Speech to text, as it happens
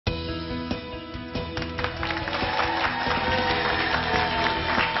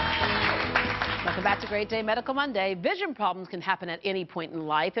great day, Medical Monday. Vision problems can happen at any point in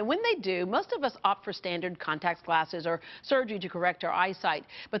life, and when they do, most of us opt for standard contact glasses or surgery to correct our eyesight.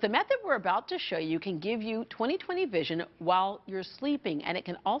 But the method we're about to show you can give you 20/20 vision while you're sleeping, and it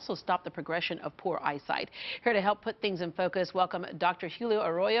can also stop the progression of poor eyesight. Here to help put things in focus, welcome Dr. Julio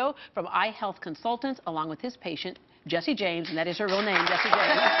Arroyo from Eye Health Consultants, along with his patient, Jessie James, and that is her real name, Jessie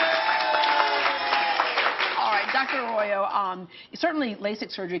James. Dr. Arroyo, certainly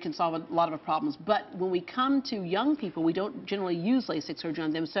LASIK surgery can solve a lot of our problems, but when we come to young people, we don't generally use LASIK surgery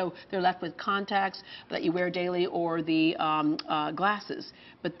on them, so they're left with contacts that you wear daily or the glasses.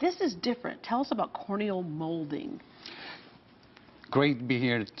 But this is different. Tell us about corneal molding. Great to be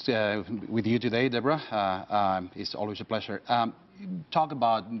here with you today, Deborah. It's always a pleasure. Talk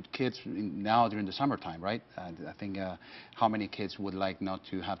about kids now during the summertime, right? I think how many kids would like not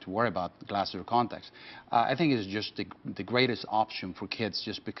to have to worry about glasses or contacts? I think it's just the greatest option for kids,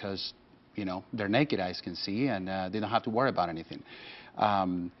 just because, you know, their naked eyes can see and they don't have to worry about anything.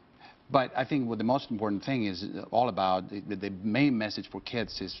 But I think what the most important thing is all about, the main message for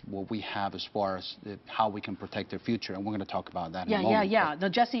kids is what we have as far as how we can protect their future, and we're going to talk about that in a moment. Yeah. Now,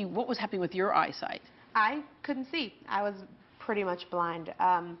 Jessie, what was happening with your eyesight? I couldn't see. I was pretty much blind.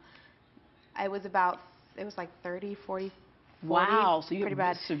 It was like 30, 40, 40. Wow, so you pretty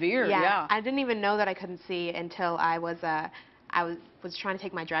bad. Severe, yeah. I didn't even know that I couldn't see until I was trying to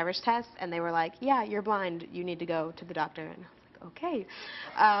take my driver's test, and they were like, yeah, you're blind, you need to go to the doctor. And I was like,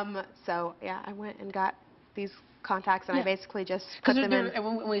 okay. So yeah, I went and got these contacts, and I basically just put them in. And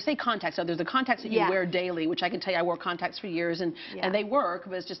when we say contacts, so there's the contacts that you wear daily, which I can tell you I wore contacts for years, and they work,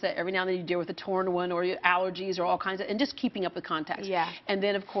 but it's just that every now and then you deal with a torn one or allergies or all kinds of, and just keeping up with contacts. Yeah. And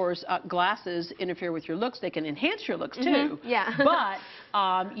then, of course, glasses interfere with your looks. They can enhance your looks, too. Yeah.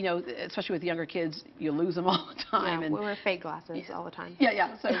 But, you know, especially with younger kids, you lose them all the time. Yeah, and we wear fake glasses all the time.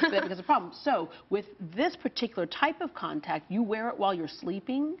 Yeah, so that becomes a problem. So, with this particular type of contact, you wear it while you're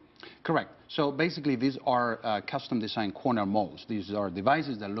sleeping? Correct. So basically these are custom designed corneal molds. These are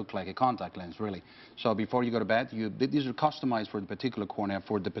devices that look like a contact lens, really. So before you go to bed, these are customized for the particular cornea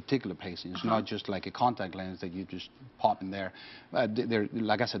for the particular patient. It's not just like a contact lens that you just pop in there. They're,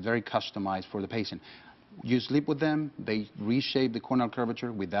 like I said, very customized for the patient. You sleep with them, they reshape the corneal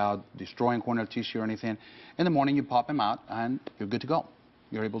curvature without destroying corneal tissue or anything. In the morning you pop them out and you're good to go.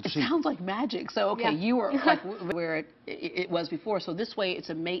 You're able to see. It sounds like magic. So, okay, you were like where it was before. So this way it's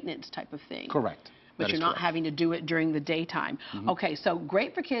a maintenance type of thing. Correct. But you're not having to do it during the daytime. Okay, so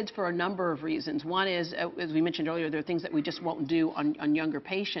great for kids for a number of reasons. One is, as we mentioned earlier, there are things that we just won't do on younger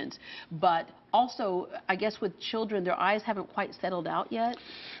patients. But also, I guess with children, their eyes haven't quite settled out yet.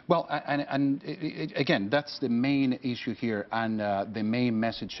 Well, again, that's the main issue here, and the main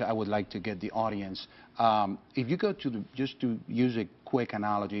message I would like to get the audience. If you go to just to use a quick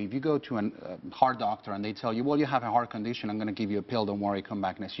analogy, if you go to a heart doctor and they tell you, well, you have a heart condition, I'm going to give you a pill, don't worry, come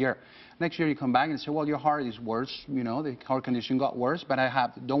back next year. Next year you come back and say, well, your heart is worse, you know, the heart condition got worse, but I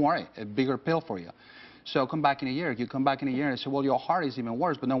have, don't worry, a bigger pill for you. So come back in a year. You come back in a year and say, well, your heart is even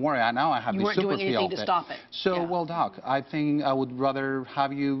worse, but don't worry, now I have this super pill. You weren't doing anything to stop it. So, well, doc, I think I would rather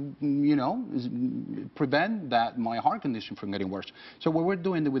have you, you know, prevent my heart condition from getting worse. So what we're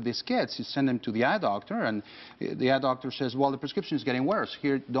doing with these kids is send them to the eye doctor, and the eye doctor says, well, the prescription is getting worse.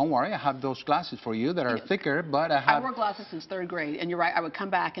 Here, don't worry, I have those glasses for you that are thicker, but I wore glasses since 3rd grade, and you're right, I would come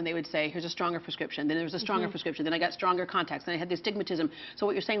back and they would say, here's a stronger prescription. Then there was a stronger prescription. Then I got stronger contacts. Then I had the astigmatism. So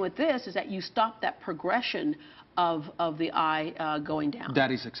what you're saying with this is that you stop that progression of the eye going down.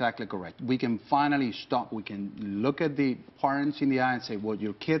 That is exactly correct. We can finally stop. We can look at the parents in the eye and say, well,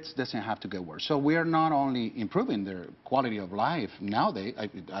 your kids doesn't have to get worse. So we are not only improving their quality of life nowadays,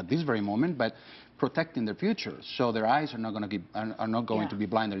 at this very moment, but protecting their future, so their eyes are not going to be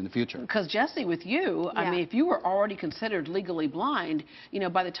blinded in the future. Because Jessie, with you, I mean, if you were already considered legally blind, you know,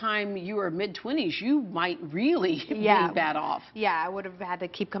 by the time you were mid-20s, you might really be bad off. Yeah, I would have had to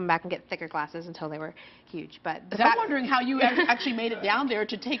keep coming back and get thicker glasses until they were huge. But I'm wondering how you actually made it down there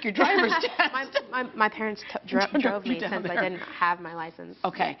to take your driver's test. My parents drove me since I didn't have my license.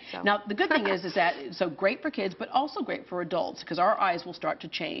 Okay. So. Now, the good thing is that, so great for kids, but also great for adults, because our eyes will start to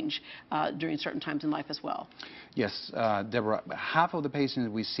change during certain times in life as well. Yes, Deborah, half of the patients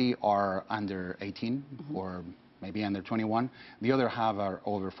we see are under 18 or maybe under 21. The other half are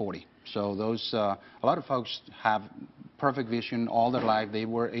over 40. So those, a lot of folks have perfect vision all their life. They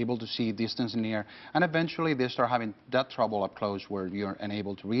were able to see distance and near, and eventually they start having that trouble up close where you're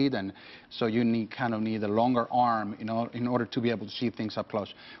unable to read, and so you kind of need a longer arm, you know, in order to be able to see things up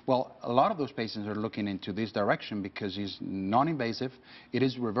close. Well, a lot of those patients are looking into this direction because it's non-invasive, it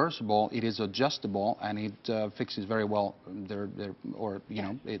is reversible, it is adjustable, and it fixes very well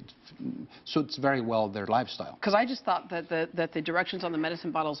it suits very well their lifestyle. Because I just thought that the directions on the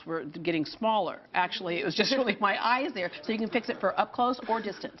medicine bottles were getting smaller. Actually, it was just really my eyes there, so you can fix it for up close or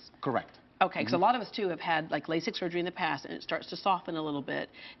distance. Correct. Okay, because a lot of us too have had like LASIK surgery in the past, and it starts to soften a little bit,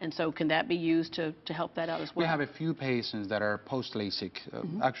 and so can that be used to help that out as well? We have a few patients that are post-LASIK.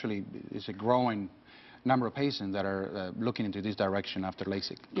 Actually, it's a growing number of patients that are looking into this direction after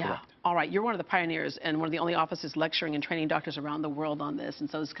LASIK. Yeah. Correct. All right. You're one of the pioneers and one of the only offices lecturing and training doctors around the world on this. And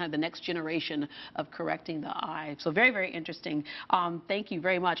so it's kind of the next generation of correcting the eye. So very, very interesting. Thank you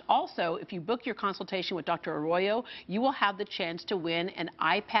very much. Also, if you book your consultation with Dr. Arroyo, you will have the chance to win an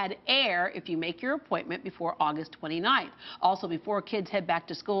iPad Air if you make your appointment before August 29th. Also, before kids head back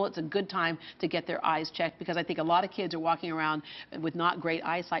to school, it's a good time to get their eyes checked, because I think a lot of kids are walking around with not great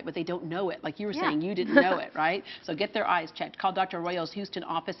eyesight, but they don't know it. Like you were saying, you didn't know it, right? So get their eyes checked. Call Dr. Arroyo's Houston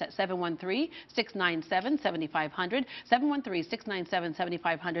office at 713-697-7500,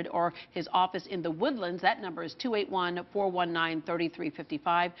 713-697-7500, or his office in the Woodlands. That number is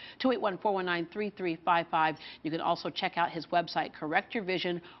 281-419-3355, 281-419-3355. You can also check out his website,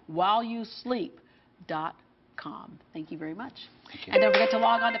 correctyourvisionwhileyouSleep.com. Thank you very much. And don't forget to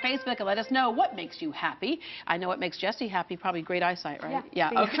log on to Facebook and let us know what makes you happy. I know what makes Jesse happy, probably great eyesight, right? Yeah.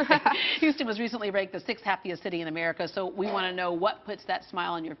 Okay. Houston was recently ranked the 6th happiest city in America, so we want to know what puts that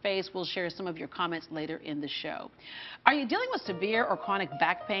smile on your face. We'll share some of your comments later in the show. Are you dealing with severe or chronic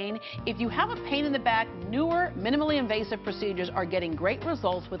back pain? If you have a pain in the back, newer, minimally invasive procedures are getting great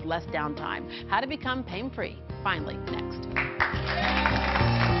results with less downtime. How to become pain-free. Finally, next.